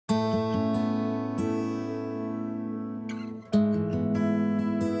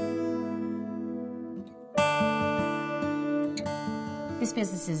This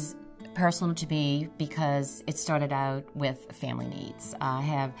business is personal to me because it started out with family needs. I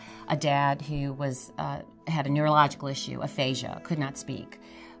have a dad who had a neurological issue, aphasia, could not speak,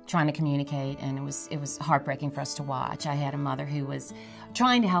 trying to communicate, and it was heartbreaking for us to watch. I had a mother who was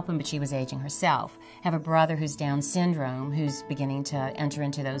trying to help him, but she was aging herself. I have a brother who's Down syndrome, who's beginning to enter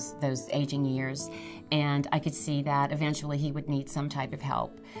into those aging years, and I could see that eventually he would need some type of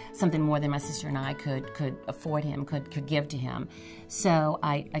help, something more than my sister and I could afford him, could give to him. So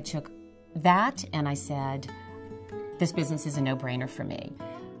I took that and I said, this business is a no-brainer for me.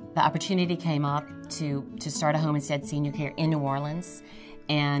 The opportunity came up to start a home instead senior care in New Orleans,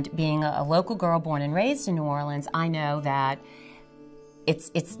 and being a local girl born and raised in New Orleans, I know that it's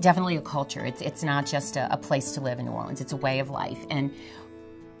definitely a culture. It's not just a place to live in New Orleans. It's a way of life. And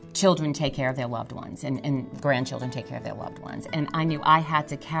children take care of their loved ones, and grandchildren take care of their loved ones. And I knew I had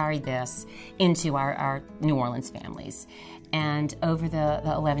to carry this into our New Orleans families. And over the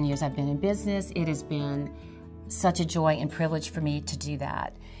 11 years I've been in business, it has been such a joy and privilege for me to do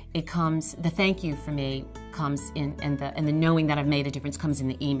that. The thank you for me comes in, and the knowing that I've made a difference comes in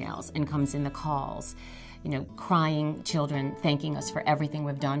the emails and comes in the calls. You know, crying children thanking us for everything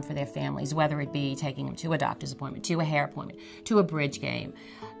we've done for their families, whether it be taking them to a doctor's appointment, to a hair appointment, to a bridge game,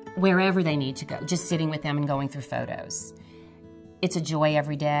 wherever they need to go, just sitting with them and going through photos. It's a joy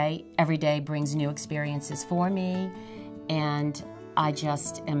every day. Every day brings new experiences for me, and I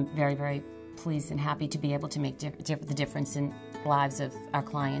just am very, very pleased and happy to be able to make the difference in the lives of our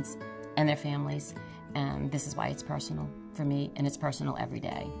clients and their families, and this is why it's personal for me, and it's personal every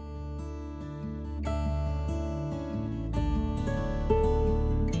day.